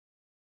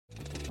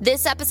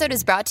This episode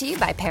is brought to you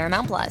by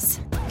Paramount Plus.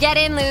 Get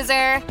in,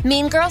 loser!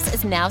 Mean Girls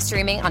is now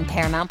streaming on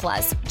Paramount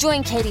Plus.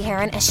 Join Katie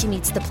Heron as she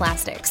meets the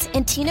plastics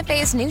in Tina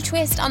Fey's new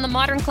twist on the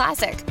modern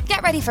classic.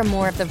 Get ready for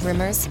more of the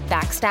rumors,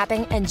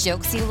 backstabbing, and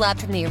jokes you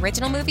loved from the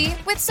original movie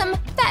with some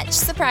fetch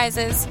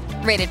surprises.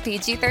 Rated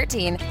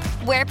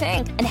PG-13. Wear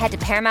pink and head to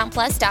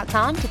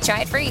ParamountPlus.com to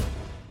try it free.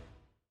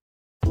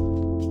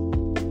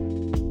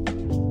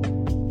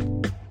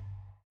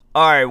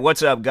 Alright,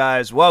 what's up,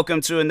 guys?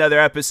 Welcome to another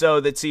episode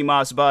of the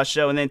T-Moss Boss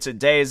Show, and in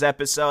today's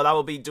episode, I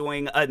will be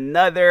doing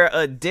another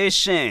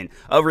edition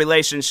of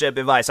relationship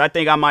advice. I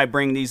think I might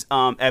bring these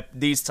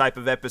type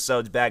of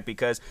episodes back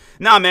because,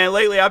 man,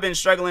 lately I've been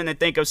struggling to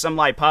think of some,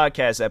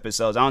 podcast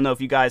episodes. I don't know if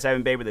you guys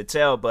haven't been able to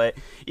tell, but,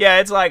 yeah,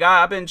 it's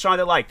I've been trying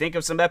to, think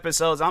of some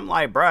episodes. I'm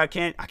like, bro, I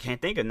can't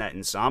think of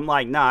nothing, so I'm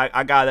like,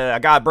 I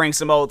gotta bring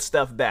some old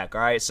stuff back,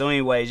 alright? So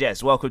anyways,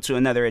 yes, welcome to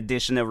another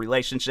edition of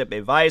relationship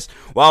advice,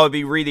 where I'll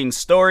be reading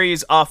stories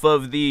off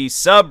of the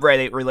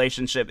subreddit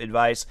relationship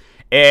advice,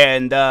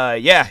 and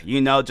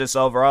just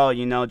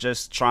overall,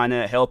 just trying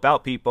to help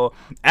out people.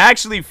 I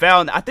actually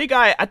found, I think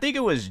it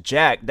was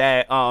Jack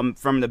that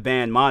from the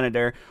band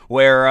Monitor,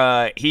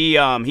 where he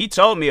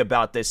told me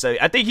about this. So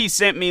I think he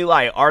sent me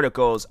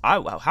articles.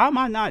 How am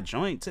I not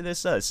joined to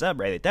this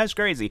subreddit? That's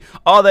crazy.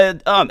 All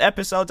the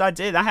episodes I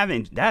did, I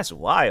haven't. That's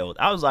wild.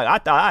 I was like, I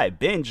thought I had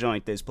been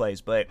joined this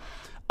place, but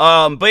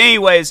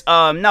anyways,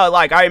 I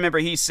remember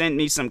he sent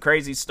me some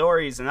crazy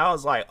stories, and I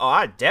was like, oh,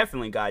 I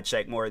definitely gotta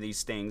check more of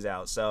these things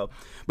out. So,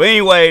 but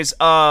anyways,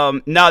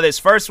 this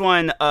first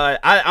one,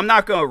 I'm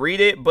not gonna read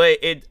it, but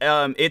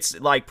it's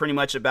pretty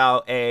much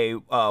about a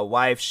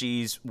wife.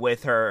 She's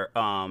with her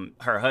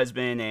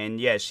husband, and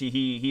yeah,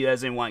 he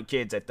doesn't want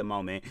kids at the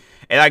moment.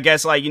 And I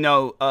guess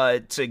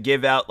to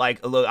give out a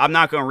little, I'm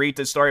not gonna read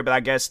the story, but I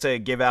guess to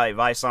give out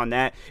advice on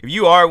that, if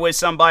you are with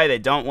somebody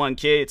that don't want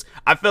kids,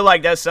 I feel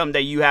like that's something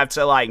that you have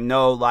to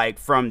know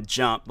from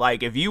jump.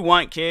 If you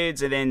want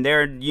kids and then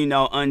they're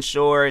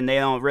unsure and they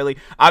don't really,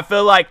 I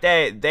feel like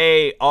that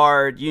they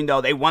are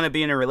they want to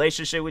be in a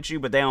relationship with you,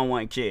 but they don't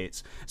want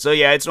kids. So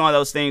yeah, it's one of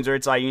those things where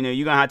it's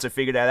you're gonna have to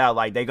figure that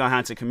out. They're gonna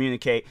have to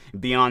communicate,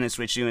 be honest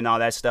with you and all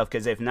that stuff,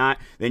 because if not,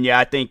 then yeah,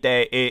 I think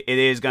that it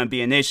is gonna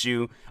be an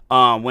issue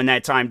when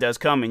that time does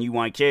come and you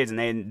want kids, and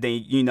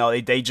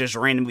they just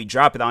randomly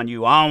drop it on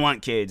you. I don't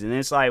want kids, and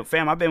it's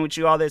fam, I've been with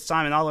you all this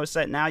time, and all of a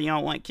sudden now you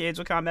don't want kids.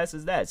 What kind of mess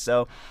is that?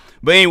 So,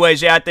 but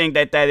anyways, yeah, I think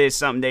that is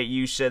something that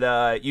you should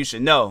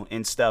know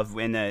and stuff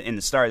in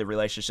the start of the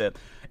relationship.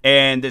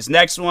 And this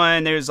next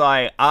one, there's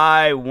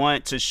I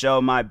want to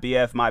show my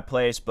BF my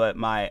place, but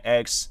my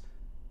ex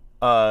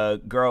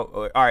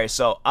girl. All right,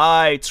 so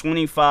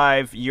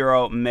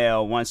 25-year-old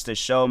male, wants to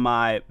show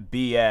my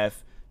BF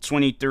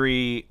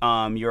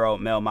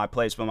 23-year-old male my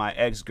place, but my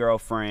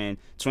ex-girlfriend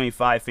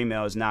 25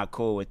 female is not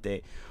cool with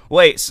it.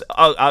 Wait, so,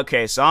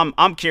 okay, so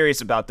I'm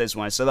curious about this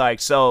one.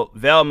 So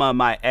Velma,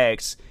 my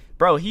ex,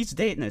 bro, he's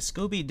dating a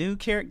Scooby-Doo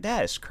character.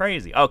 That's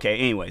crazy. Okay,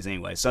 anyways.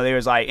 So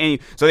there's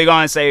so they're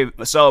gonna say,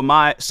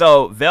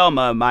 so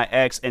Velma, my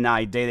ex, and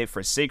I dated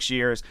for 6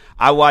 years.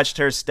 I watched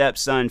her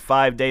stepson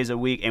 5 days a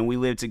week, and we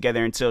lived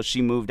together until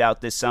she moved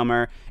out this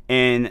summer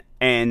in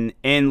an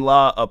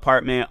in-law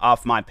apartment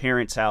off my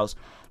parents' house.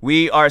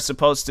 We are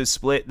supposed to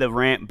split the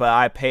rent, but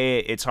I pay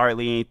it. It's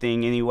hardly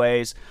anything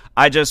anyways.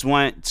 I just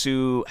want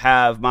to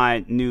have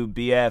my new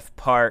BF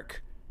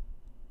park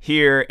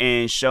here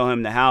and show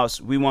him the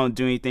house. We won't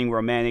do anything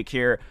romantic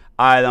here.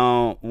 I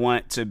don't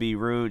want to be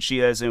rude.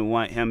 She doesn't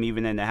want him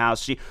even in the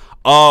house.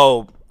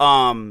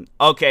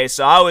 Okay,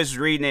 so I was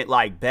reading it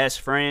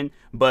best friend,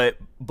 but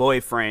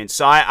boyfriend.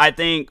 So I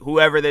think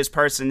whoever this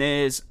person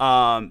is,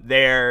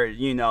 they're,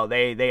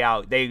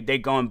 they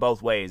going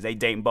both ways. They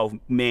dating both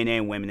men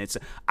and women.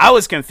 I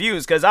was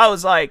confused because I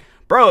was like,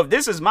 bro, if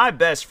this is my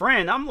best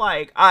friend, I'm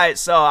like, all right,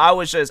 so I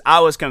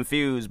was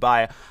confused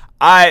by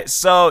it.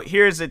 So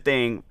here's the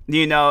thing,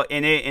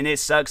 and it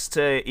sucks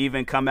to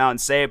even come out and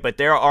say it, but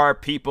there are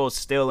people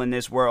still in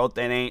this world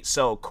that ain't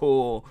so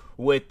cool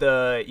with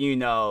the,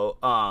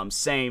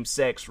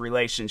 same-sex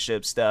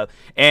relationship stuff.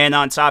 And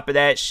on top of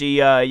that, she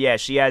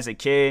has a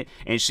kid,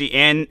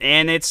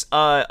 and it's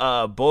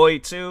a boy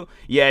too.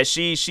 Yeah,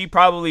 she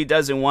probably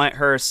doesn't want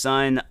her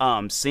son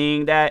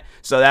seeing that,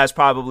 so that's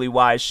probably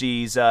why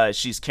she's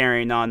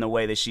carrying on the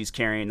way that she's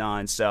carrying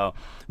on. So,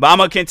 but I'm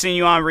gonna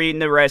continue on reading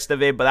the rest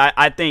of it, but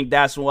I think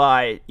that's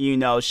why,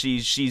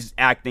 she's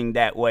acting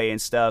that way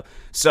and stuff.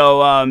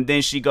 So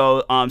then he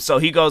goes on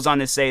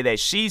to say that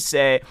she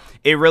said,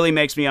 it really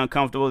makes me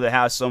uncomfortable to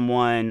have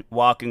someone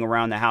walking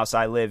around the house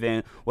I live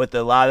in with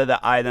a lot of the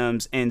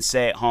items in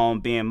said home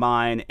being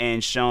mine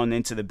and shown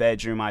into the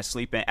bedroom I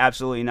sleep in.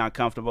 Absolutely not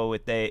comfortable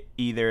with that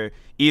either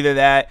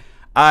that.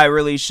 I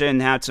really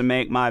shouldn't have to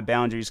make my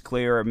boundaries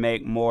clear or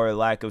make more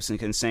lack of some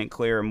consent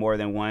clear more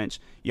than once.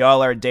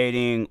 Y'all are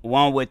dating.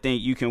 One would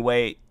think you can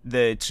wait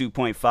the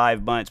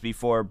 2.5 months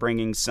before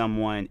bringing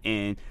someone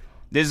in.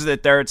 This is the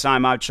third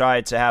time I've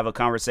tried to have a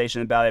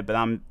conversation about it, but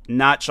I'm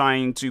not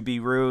trying to be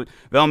rude.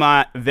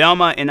 Velma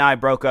and I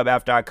broke up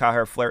after I caught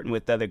her flirting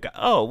with the other guy.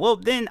 Oh, well,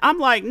 then I'm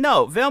like,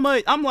 no,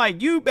 Velma, I'm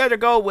like, you better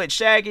go with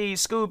Shaggy,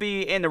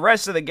 Scooby, and the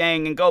rest of the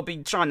gang and go be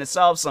trying to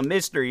solve some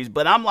mysteries.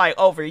 But I'm like,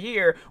 over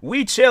here,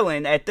 we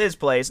chilling at this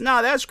place.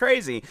 No, that's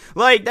crazy.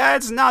 Like,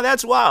 that's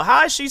wild.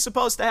 How is she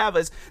supposed to have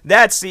us?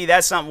 That's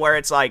something where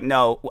it's like,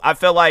 no, I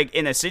feel like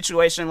in a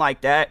situation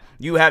like that,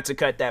 you have to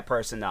cut that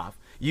person off.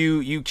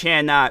 You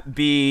cannot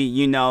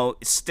be,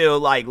 still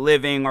like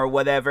living or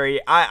whatever.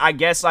 I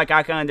guess like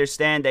I can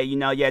understand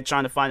that,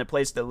 trying to find a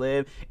place to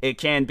live, it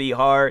can be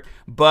hard.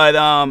 But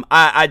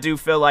I do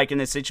feel like in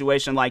a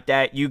situation like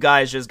that, you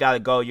guys just got to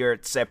go your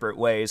separate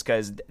ways,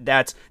 because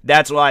that's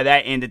why that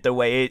ended the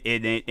way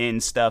it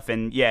ends stuff.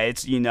 And yeah,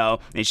 it's,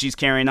 and she's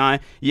carrying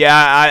on.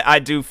 Yeah, I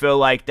do feel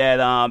like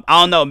that. I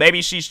don't know,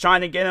 maybe she's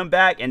trying to get him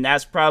back, and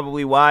that's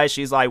probably why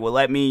she's like, well,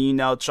 let me,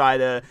 try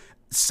to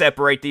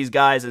separate these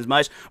guys as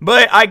much.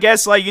 But I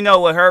guess, like,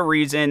 with her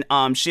reason,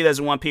 she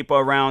doesn't want people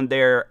around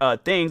their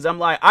things. I'm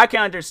like, I can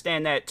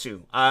understand that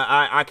too.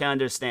 I can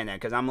understand that,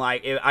 because I'm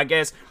like, I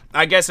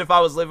guess if I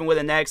was living with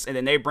an ex and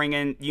then they bring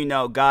in,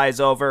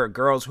 guys over, or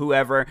girls,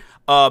 whoever,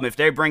 if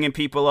they're bringing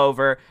people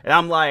over, and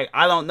I'm like,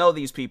 I don't know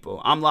these people.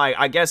 I'm like,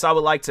 I guess I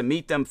would like to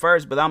meet them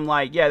first, but I'm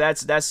like, yeah,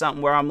 that's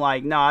something where I'm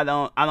like, no, I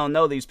don't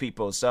know these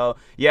people. So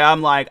yeah,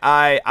 I'm like,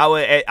 I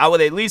would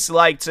at least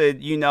like to,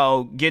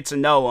 get to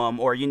know them,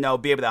 or,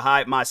 be able to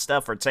hide my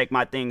stuff or take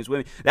my things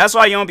with me. That's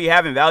why you don't be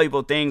having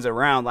valuable things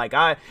around. Like,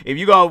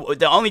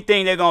 the only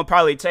thing they're gonna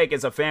probably take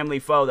is a family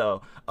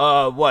photo.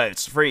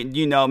 It's free,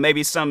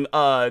 maybe some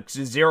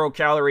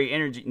 0-calorie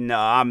energy. No,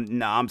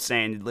 I'm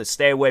saying, let's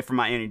stay away from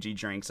my energy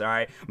drinks. All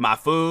right, my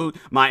food,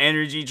 my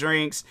energy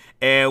drinks,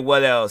 and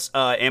what else?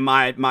 And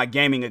my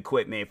gaming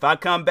equipment. If I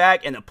come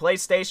back and a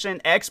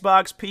PlayStation,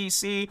 Xbox,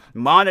 PC,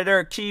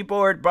 monitor,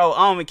 keyboard, bro,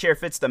 I don't even care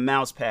if it's the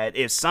mouse pad.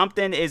 If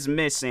something is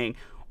missing,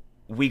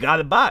 we got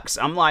a box.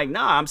 I'm like,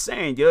 nah, I'm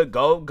saying,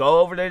 go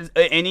over to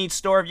any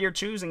store of your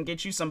choosing and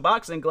get you some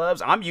boxing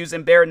gloves. I'm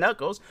using bare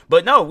knuckles,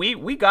 but no,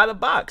 we got a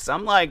box.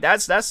 I'm like,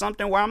 that's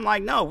something where I'm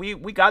like, no,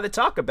 we got to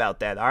talk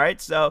about that. All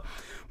right. So,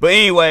 but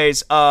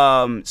anyways,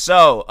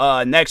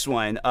 next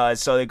one.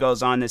 So it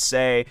goes on to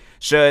say,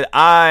 should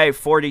I,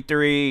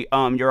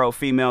 43-year-old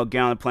female, get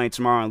on a plane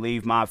tomorrow and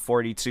leave my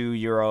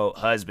 42-year-old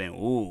husband?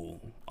 Ooh.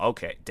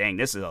 Okay, dang,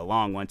 this is a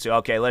long one too.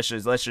 Okay, let's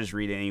just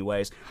read it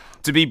anyways.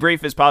 To be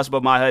brief as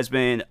possible, my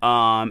husband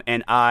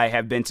and I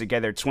have been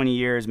together 20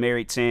 years,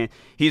 married 10.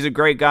 He's a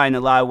great guy in a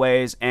lot of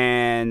ways,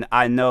 and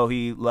I know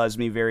he loves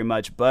me very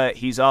much, but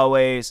he's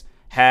always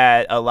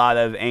had a lot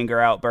of anger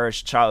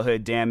outbursts,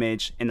 childhood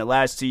damage. In the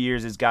last 2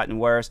 years, it's gotten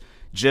worse.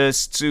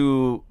 Just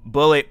to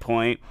bullet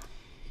point,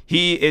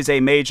 he is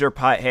a major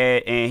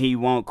pothead, and he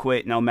won't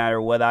quit no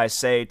matter what I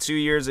say. 2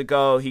 years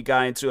ago, he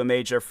got into a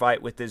major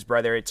fight with his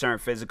brother. It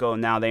turned physical.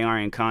 Now they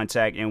aren't in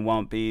contact and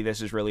won't be.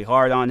 This is really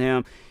hard on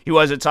him. He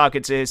wasn't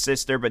talking to his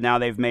sister, but now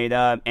they've made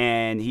up,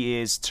 and he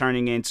is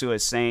turning into a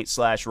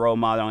saint/role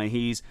model, and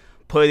he's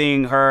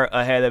putting her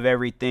ahead of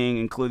everything,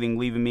 including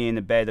leaving me in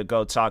the bed to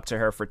go talk to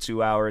her for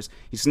 2 hours.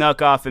 He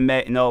snuck off and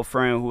met an old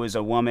friend who is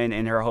a woman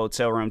in her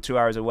hotel room 2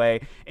 hours away,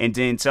 and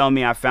didn't tell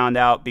me. I found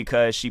out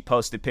because she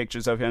posted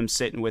pictures of him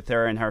sitting with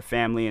her and her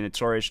family in a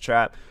tourist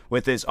trap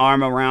with his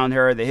arm around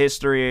her. The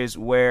history is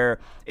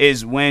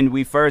when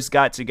we first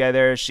got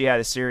together, she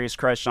had a serious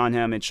crush on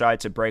him and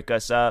tried to break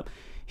us up.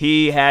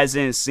 He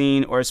hasn't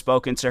seen or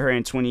spoken to her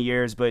in 20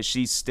 years, but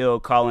she's still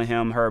calling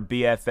him her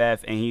BFF,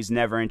 and he's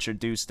never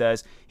introduced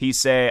us. He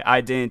said, I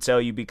didn't tell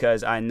you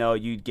because I know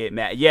you'd get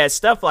mad. Yeah,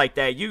 stuff like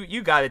that.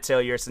 You got to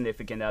tell your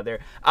significant other.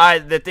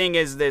 The thing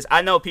is this.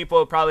 I know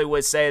people probably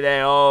would say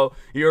that, oh,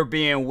 you're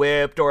being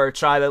whipped, or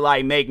try to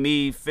like make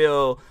me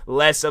feel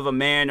less of a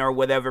man or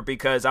whatever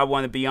because I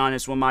want to be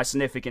honest with my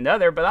significant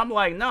other. But I'm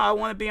like, no, I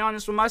want to be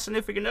honest with my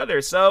significant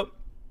other. So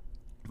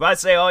if I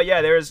say, oh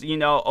yeah, there's,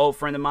 old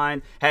friend of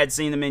mine, had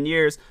seen them in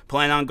years,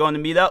 plan on going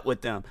to meet up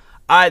with them.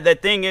 The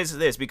thing is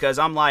this, because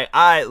I'm like,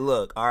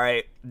 look, all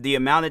right, the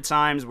amount of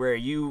times where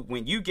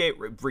when you get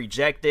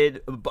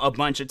rejected a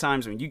bunch of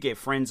times, when you get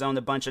friend zoned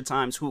a bunch of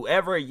times,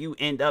 whoever you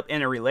end up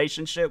in a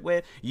relationship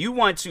with, you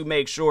want to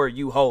make sure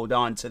you hold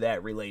on to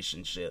that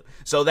relationship.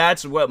 So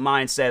that's what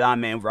mindset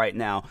I'm in right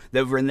now.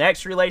 The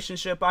next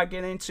relationship I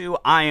get into,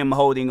 I am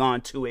holding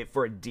on to it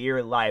for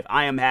dear life.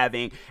 I am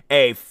having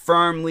a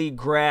firmly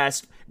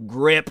grasped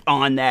grip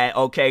on that,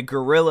 okay,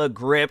 gorilla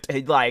gripped,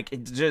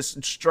 like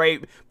just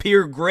straight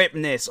pure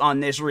gripness on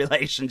this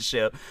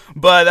relationship.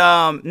 But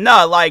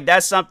no, like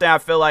that's something I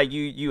feel like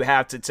you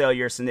have to tell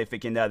your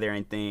significant other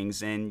and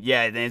things. And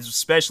yeah,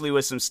 especially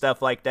with some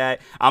stuff like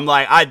that, I'm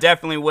like, I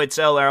definitely would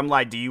tell her, I'm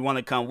like, do you want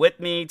to come with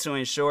me to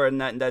ensure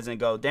nothing doesn't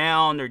go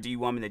down, or do you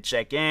want me to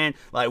check in?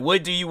 Like,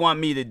 what do you want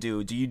me to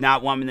do? Do you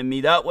not want me to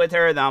meet up with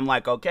her? Then I'm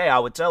like, okay, I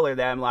would tell her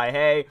that. I'm like,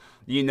 hey,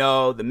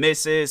 the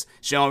missus,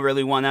 she don't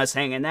really want us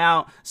hanging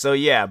out. So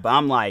yeah, but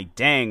I'm like,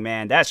 dang,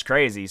 man, that's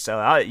crazy.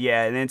 So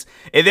yeah, and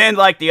then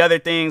like the other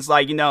things,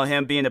 like,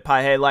 him being a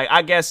pothead, like,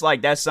 I guess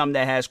like that's something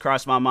that has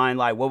crossed my mind.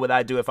 Like, what would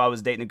I do if I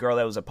was dating a girl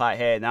that was a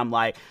pothead? And I'm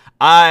like,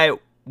 I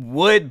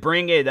would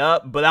bring it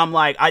up, but I'm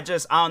like, I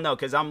don't know,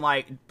 because I'm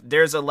like,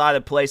 there's a lot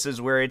of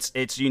places where it's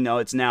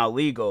now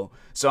legal,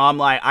 so I'm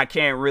like, I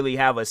can't really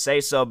have a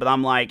say so, but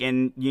I'm like,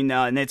 and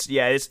and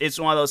it's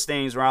one of those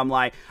things where I'm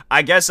like,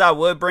 I guess I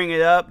would bring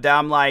it up, that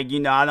I'm like,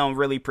 I don't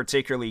really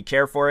particularly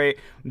care for it,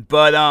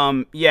 but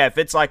yeah, if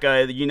it's like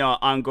a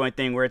ongoing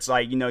thing where it's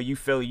like, you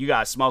feel you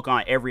gotta smoke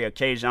on every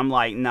occasion, I'm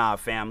like, nah,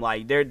 fam,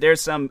 like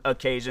there's some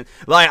occasion,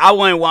 like, I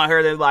wouldn't want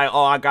her to like,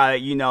 oh, I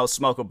gotta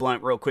smoke a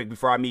blunt real quick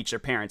before I meet your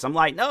parents. I'm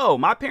like, no,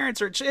 my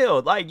parents are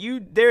chill, like,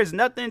 there's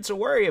nothing to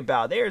worry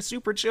about, they're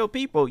super chill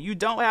people, you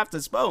don't have to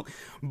smoke.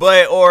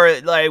 But or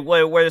like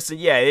where it's,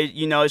 yeah,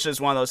 it's just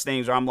one of those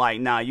things where I'm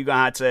like, nah, you're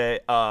gonna have to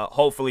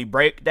hopefully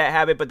break that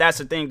habit. But that's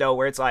the thing though,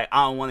 where it's like,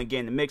 I don't want to get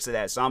in the mix of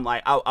that, so I'm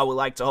like, I would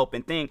like to hope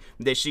and think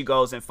that she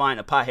goes and find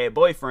a pothead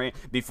boyfriend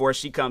before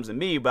she comes to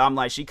me. But I'm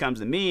like, she comes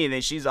to me and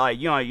then she's like,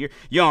 you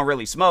don't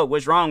really smoke,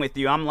 what's wrong with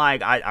you? I'm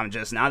like, I'm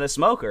just not a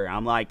smoker.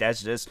 I'm like,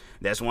 that's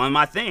one of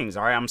my things.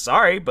 All right, I'm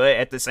sorry, but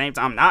at the same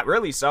time, I'm not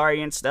really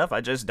sorry and stuff, I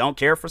just don't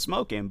care for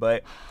smoking.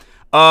 But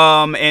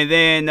and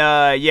then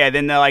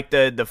then like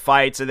the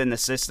fights, and then the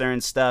sister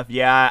and stuff.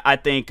 Yeah, I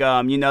think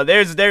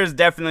there's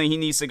definitely, he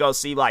needs to go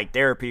see like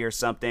therapy or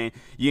something,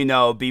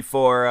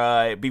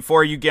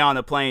 before you get on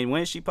the plane.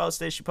 When she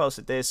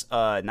posted this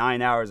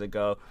 9 hours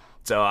ago,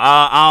 so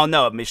I don't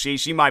know,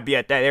 she might be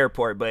at that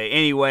airport. But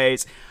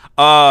anyways,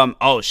 I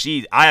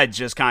had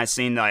just kind of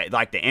seen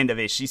like the end of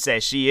it. She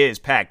says she is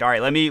packed. All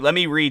right, let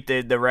me read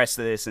the rest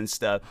of this and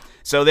stuff.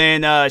 So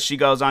then she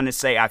goes on to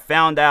say, I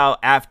found out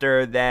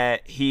after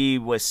that he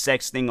was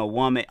sexting a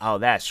woman. Oh,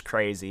 that's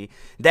crazy.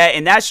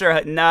 That's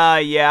your, nah,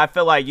 yeah, I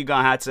feel like you're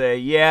gonna have to,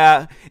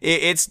 yeah,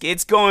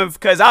 it's going,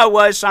 because I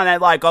was trying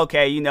to like,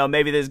 okay,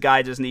 maybe this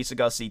guy just needs to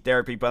go see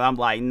therapy, but I'm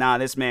like, nah,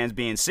 this man's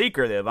being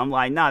secretive. I'm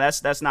like, nah,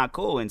 that's not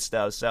cool and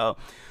stuff. So,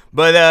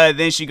 but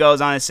then she goes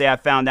on to say, I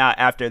found out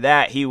after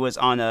that he was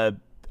on a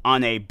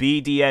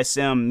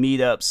BDSM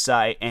meetup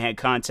site and had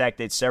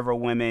contacted several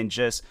women,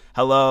 just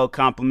hello,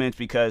 compliments,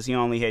 because he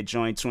only had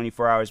joined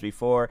 24 hours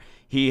before.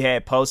 He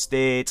had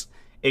posted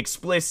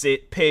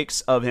explicit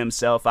pics of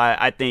himself.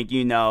 I think,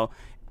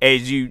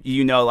 as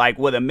like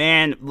with a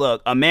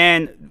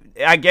man,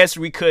 I guess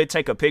we could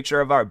take a picture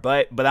of our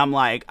butt, but I'm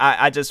like,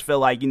 I just feel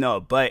like, a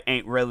butt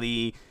ain't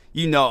really,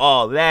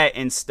 all that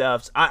and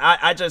stuff.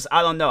 I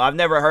don't know. I've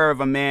never heard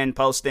of a man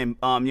posting,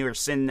 you were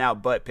sending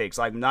out butt pics,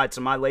 like, not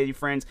to my lady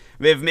friends.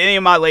 If any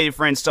of my lady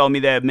friends told me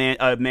that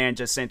a man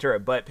just sent her a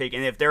butt pic,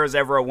 and if there was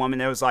ever a woman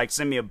that was like,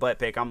 send me a butt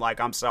pic, I'm like,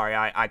 I'm sorry,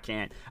 I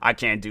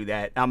can't do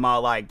that. I'm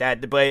all like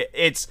that. But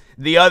it's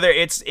the other,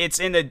 it's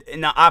in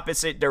the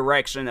opposite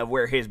direction of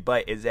where his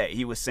butt is at.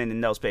 He was sending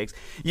those pics.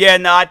 Yeah,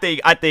 no, I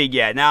think,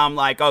 yeah. Now I'm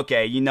like,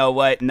 okay, you know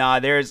what? Nah,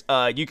 there's,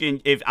 you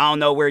can, if I don't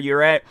know where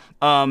you're at,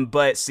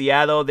 but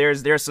Seattle,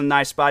 there's some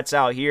nice spots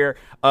out here.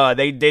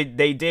 They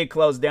did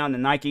close down the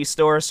Nike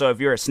store, so if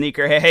you're a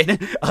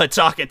sneakerhead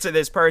talking to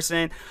this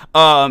person,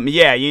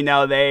 they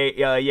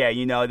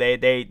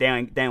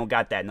don't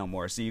got that no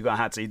more. So you're gonna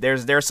have to,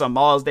 there's some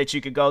malls that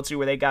you could go to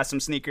where they got some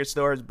sneaker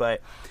stores.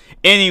 But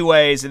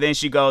anyways, then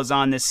she goes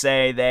on to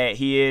say that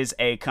he is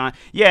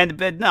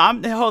but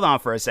no, hold on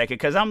for a second,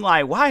 because I'm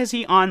like, why is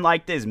he on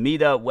like this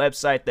meetup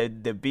website,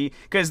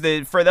 because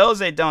for those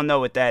that don't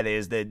know what that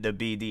is, the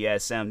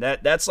BDSM,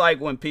 that's like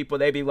when people,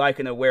 they be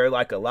liking to wear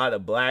like a lot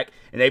of black,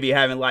 and they be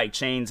having like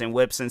chains and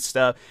whips and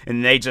stuff,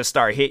 and they just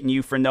start hitting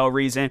you for no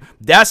reason.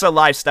 That's a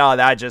lifestyle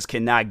that I just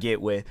cannot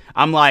get with.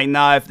 I'm like,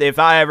 nah, if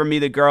I ever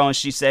meet a girl and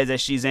she says that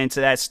she's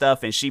into that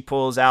stuff, and she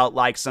pulls out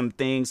like some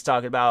things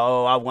talking about,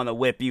 oh, I want to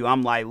whip you,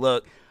 I'm like,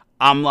 look,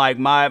 I'm like,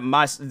 my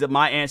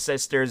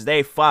ancestors,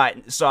 they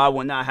fought, so I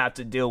will not have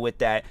to deal with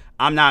that.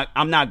 I'm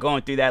not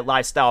going through that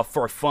lifestyle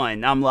for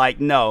fun. I'm like,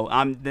 no,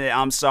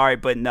 I'm sorry,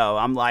 but no.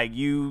 I'm like,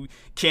 you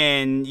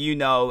can,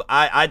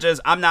 I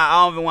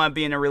don't even want to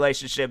be in a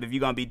relationship if you're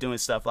going to be doing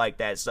stuff like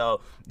that. So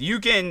we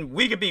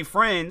could be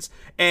friends,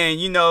 and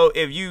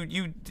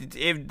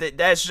if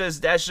that's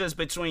just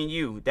between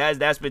you.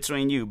 That's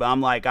between you. But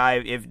I'm like,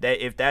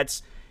 if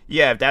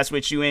that's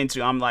what you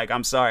into, I'm like,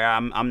 I'm sorry,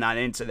 I'm not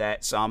into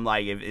that. So I'm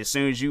like, as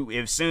soon as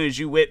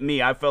you whip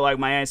me, I feel like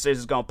my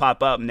ancestors gonna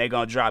pop up and they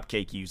gonna drop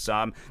kick you.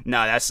 So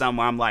that's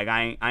somewhere I'm like,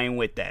 I ain't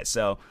with that.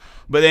 So,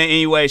 but then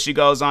anyway, she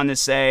goes on to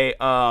say,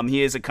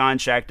 he is a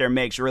contractor,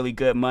 makes really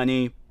good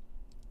money.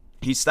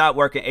 He stopped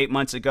working 8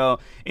 months ago,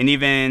 and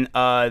even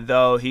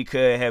though he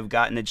could have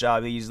gotten a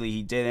job easily,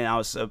 he didn't.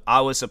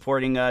 I was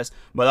supporting us,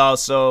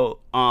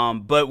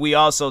 but we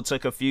also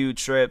took a few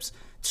trips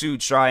to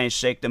try and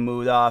shake the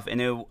mood off,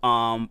 and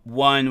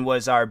one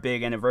was our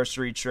big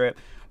anniversary trip.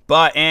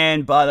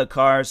 bought a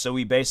car. So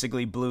we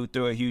basically blew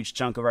through a huge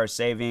chunk of our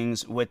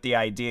savings with the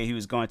idea he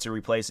was going to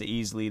replace it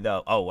easily,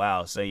 though. Oh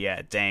wow. So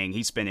yeah, dang,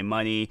 he's spending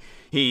money.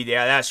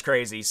 Yeah, that's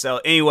crazy. So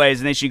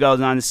anyways, and then she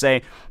goes on to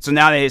say, so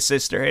now that his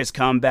sister has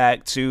come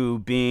back to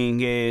being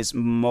his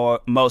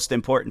most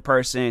important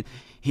person,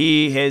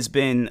 he has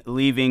been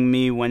leaving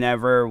me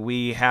whenever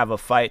we have a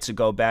fight to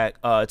go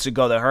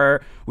to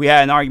her. We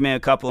had an argument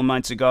a couple of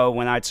months ago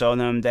when I told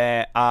him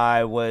that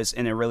I was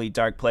in a really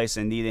dark place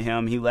and needed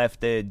him. He left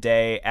the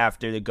day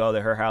after to go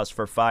to her house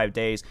for 5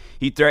 days.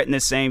 He threatened the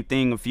same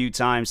thing a few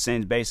times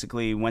since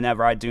basically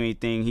whenever I do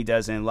anything he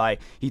doesn't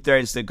like, he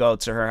threatens to go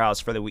to her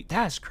house for the week.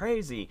 That's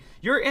crazy.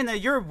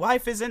 Your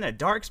wife is in a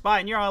dark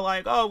spot and you're all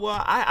like, oh,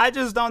 well, I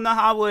just don't know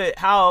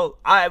how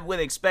I would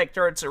expect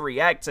her to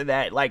react to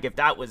that. Like if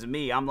that was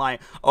me, I'm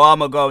like, oh, I'm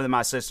gonna go over to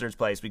my sister's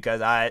place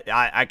because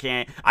I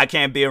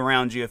can't be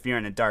around you if you're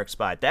in a dark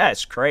spot.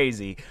 That's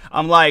crazy.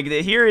 I'm like,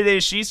 here it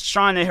is. She's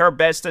trying her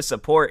best to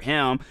support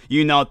him,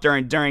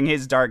 during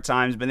his dark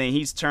times, but then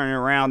he's turning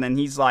around and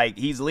he's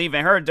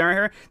leaving her during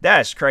her.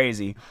 That's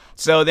crazy.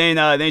 So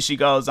then she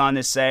goes on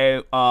to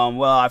say,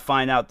 well, I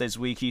find out this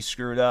week he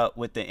screwed up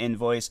with the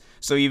invoice.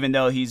 So even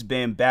though he's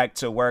been back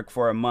to work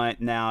for a month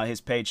now, his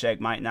paycheck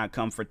might not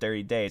come for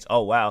 30 days.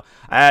 Oh, wow.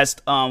 I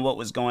asked what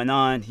was going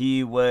on.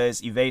 He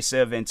was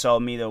evasive and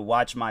told me to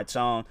watch my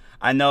tone.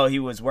 I know he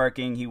was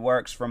working. He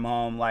works from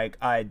home like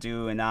I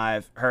do, and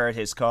I've heard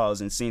his calls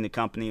and seen the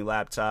company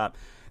laptop.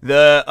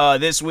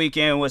 This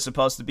weekend was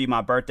supposed to be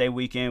my birthday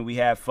weekend. We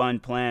had fun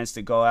plans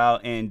to go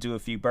out and do a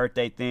few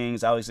birthday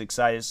things. I was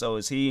excited, so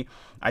was he.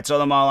 I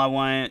told him all I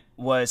wanted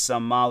was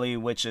some Molly,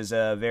 which is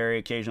a very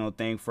occasional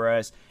thing for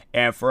us,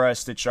 and for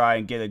us to try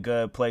and get a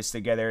good place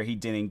together. He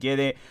didn't get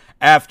it.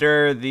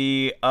 After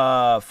the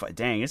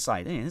it's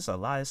a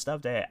lot of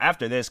stuff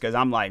after this, because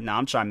I'm like,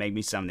 I'm trying to make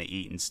me something to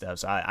eat and stuff.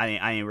 So I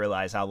didn't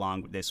realize how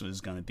long this was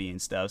gonna be and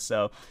stuff.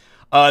 So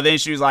then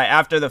she was like,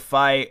 after the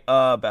fight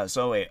after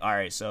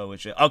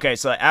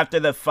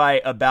the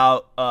fight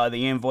about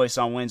the invoice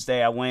on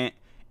Wednesday, I went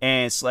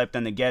and slept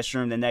in the guest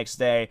room the next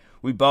day.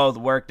 We both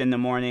worked in the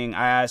morning.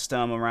 I asked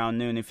him around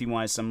noon if he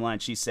wanted some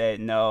lunch. He said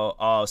no,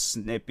 all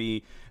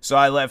snippy. So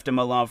I left him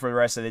alone for the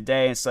rest of the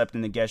day and slept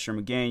in the guest room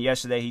again.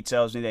 Yesterday, he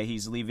tells me that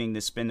he's leaving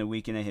to spend the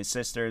weekend at his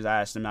sister's.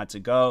 I asked him not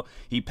to go.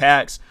 He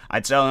packs. I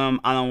tell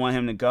him I don't want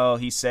him to go.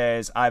 He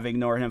says I've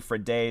ignored him for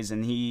days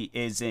and he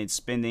isn't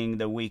spending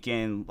the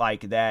weekend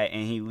like that,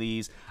 and he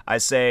leaves. I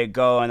say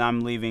go, and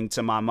I'm leaving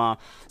to my mom.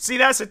 See,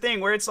 that's the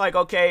thing where it's like,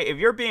 okay, if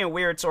you're being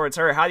weird towards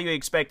her, how do you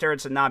expect her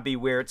to not be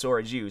weird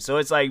towards you? So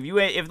it's like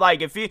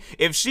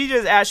if she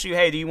just asks you,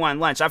 hey, do you want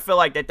lunch? I feel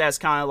like that's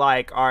kind of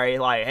like, all right,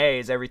 like, hey,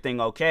 is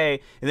everything okay?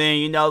 And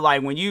then,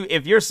 like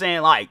if you're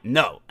saying like,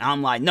 no,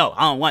 I'm like, no,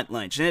 I don't want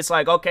lunch. And it's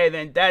like, okay,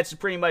 then that's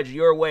pretty much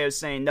your way of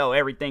saying, no,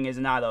 everything is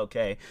not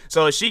okay.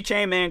 So if she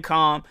came in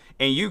calm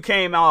and you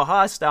came out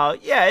hostile,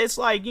 yeah, it's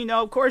like,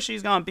 of course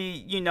she's going to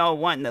be,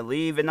 wanting to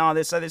leave and all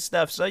this other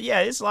stuff. So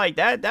yeah, it's like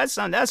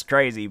that's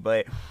crazy.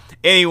 But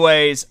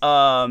anyways,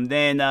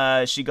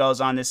 then she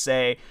goes on to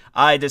say,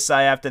 I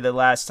decided after the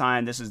last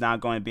time this is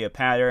not going to be a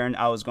pattern.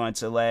 I was going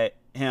to let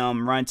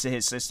him run to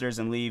his sisters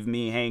and leave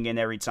me hanging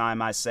every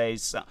time I say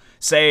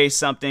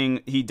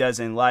something he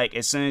doesn't like.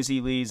 As soon as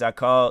he leaves, I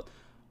called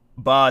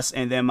boss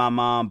and then my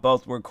mom.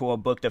 Both were cool.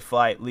 Booked a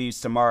flight. Leaves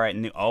tomorrow at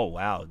noon. Oh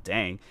wow,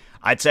 dang.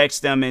 I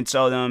texted him and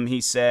told him.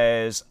 He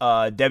says,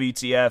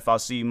 WTF, I'll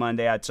see you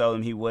Monday. I told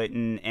him he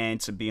wouldn't,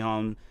 and to be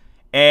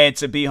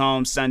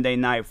home Sunday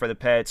night for the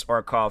pets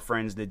or call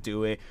friends to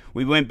do it.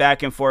 We went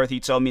back and forth. He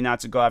told me not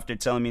to go after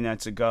telling me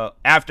not to go.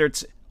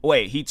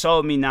 He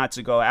told me not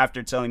to go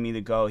after telling me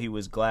to go. He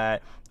was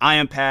glad. I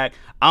unpacked.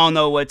 I don't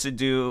know what to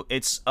do.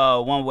 It's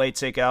a one-way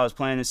ticket. I was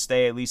planning to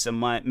stay at least a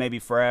month, maybe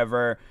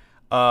forever.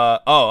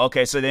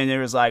 Okay. So then it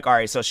was like, all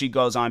right. So she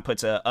goes on,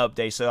 puts an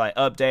update. So like,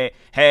 update.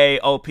 Hey,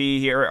 OP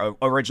here,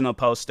 original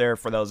poster.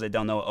 For those that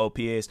don't know what OP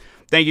is.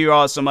 Thank you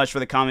all so much for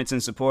the comments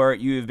and support.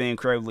 You have been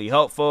incredibly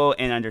helpful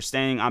and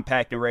understanding. I'm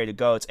packed and ready to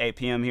go. It's 8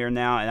 p.m. here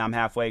now, and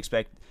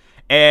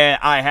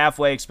I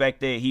halfway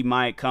expected he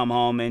might come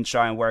home and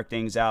try and work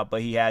things out,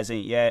 but he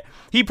hasn't yet.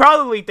 He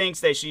probably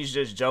thinks that she's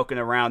just joking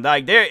around.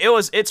 Like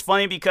it's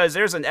funny because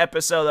there's an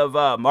episode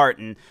of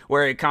Martin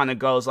where it kind of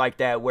goes like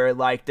that, where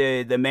like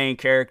the main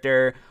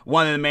character,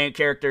 one of the main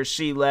characters,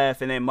 she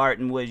left, and then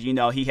Martin was,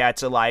 he had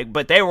to like,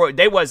 but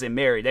they wasn't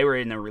married, they were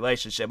in a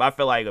relationship. I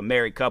feel like a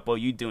married couple,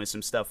 you doing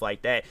some stuff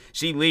like that.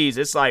 She leaves,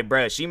 it's like,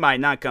 bruh, she might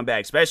not come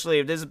back, especially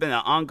if this has been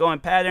an ongoing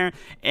pattern,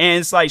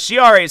 and it's like she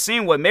already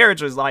seen what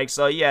marriage was like.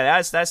 So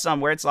yeah, that's something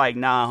where it's like,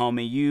 nah,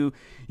 homie, you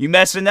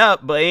messing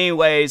up. But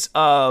anyways,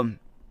 so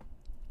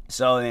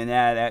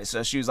then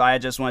so she was like, I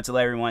just want to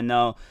let everyone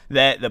know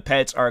that the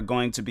pets are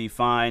going to be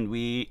fine.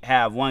 We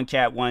have one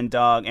cat, one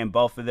dog, and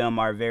both of them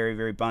are very,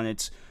 very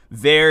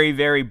very,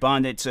 very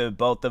bonded to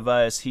both of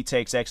us. He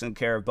takes excellent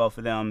care of both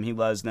of them. He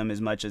loves them as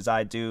much as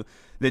I do.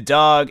 The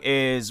dog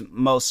is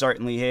most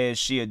certainly his.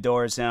 She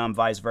adores him,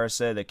 vice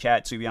versa. The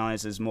cat, to be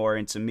honest, is more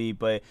into me,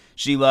 but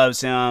she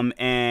loves him,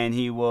 and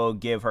he will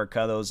give her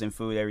cuddles and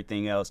food,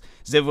 everything else.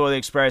 It's difficult to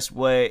express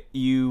what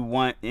you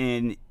want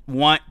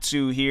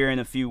to hear in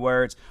a few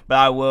words, but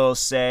I will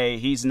say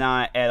he's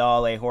not at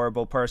all a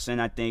horrible person.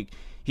 I think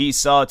he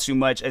saw too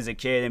much as a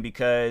kid, and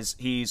because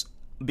he's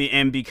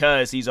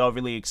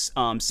overly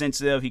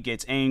sensitive, he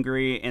gets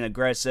angry and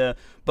aggressive,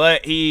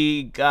 but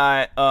he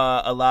got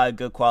a lot of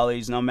good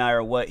qualities. No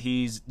matter what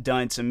he's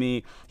done to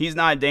me, he's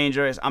not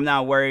dangerous. I'm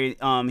not worried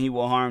he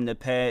will harm the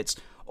pets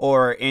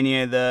or any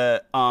of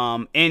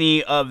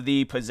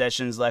the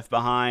possessions left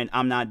behind.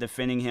 I'm not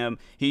defending him.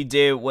 He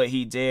did what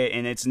he did,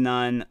 and it's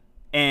none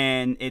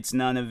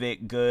of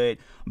it good.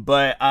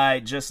 But I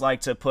just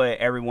like to put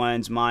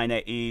everyone's mind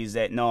at ease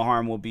that no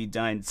harm will be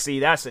done. See,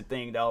 that's the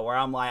thing though, where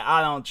I'm like,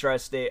 I don't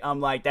trust it. I'm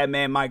like, that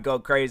man might go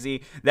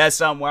crazy. That's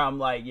something where I'm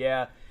like,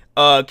 yeah,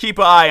 keep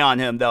an eye on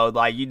him though.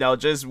 Like,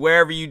 just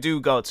wherever you do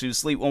go to,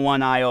 sleep with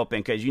one eye open,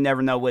 because you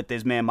never know what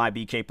this man might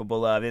be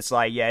capable of. It's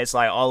like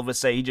all of a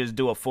sudden he just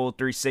do a full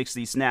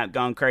 360 snap,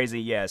 gone crazy.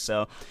 Yeah,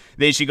 so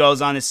then she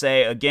goes on to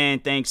say, again,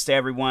 thanks to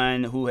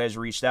everyone who has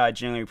reached out. I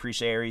genuinely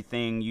appreciate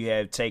everything you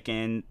have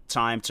taken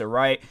time to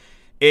write.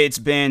 It's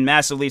been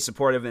massively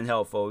supportive and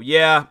helpful.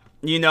 Yeah,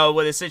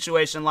 with a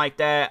situation like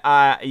that,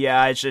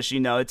 it's just,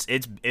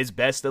 it's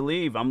best to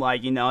leave. I'm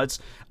like, it's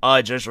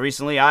just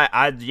recently,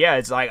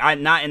 it's like I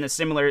not in a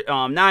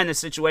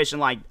situation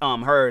like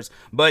hers,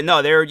 but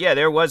no,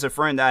 there was a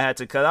friend that I had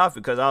to cut off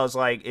because I was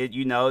like,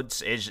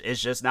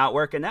 it's just not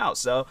working out.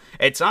 So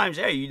at times,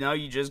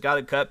 you just got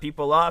to cut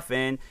people off,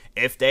 and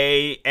if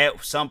they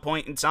at some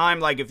point in time,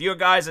 like if your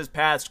guys'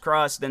 paths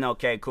cross, then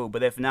okay, cool.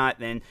 But if not,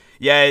 then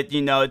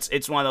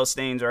it's one of those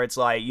things where it's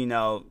like, you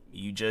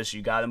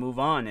got to move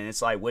on, and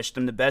it's like, wish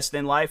them the best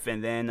in life,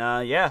 and then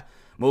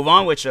move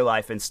on with your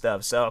life and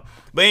stuff. So,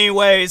 but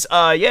anyways,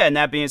 and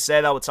that being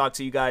said, I will talk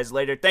to you guys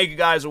later. Thank you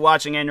guys for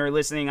watching and or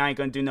listening. I ain't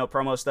gonna do no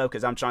promo stuff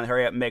because I'm trying to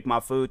hurry up and make my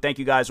food. Thank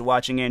you guys for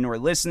watching and or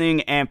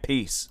listening, and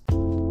peace.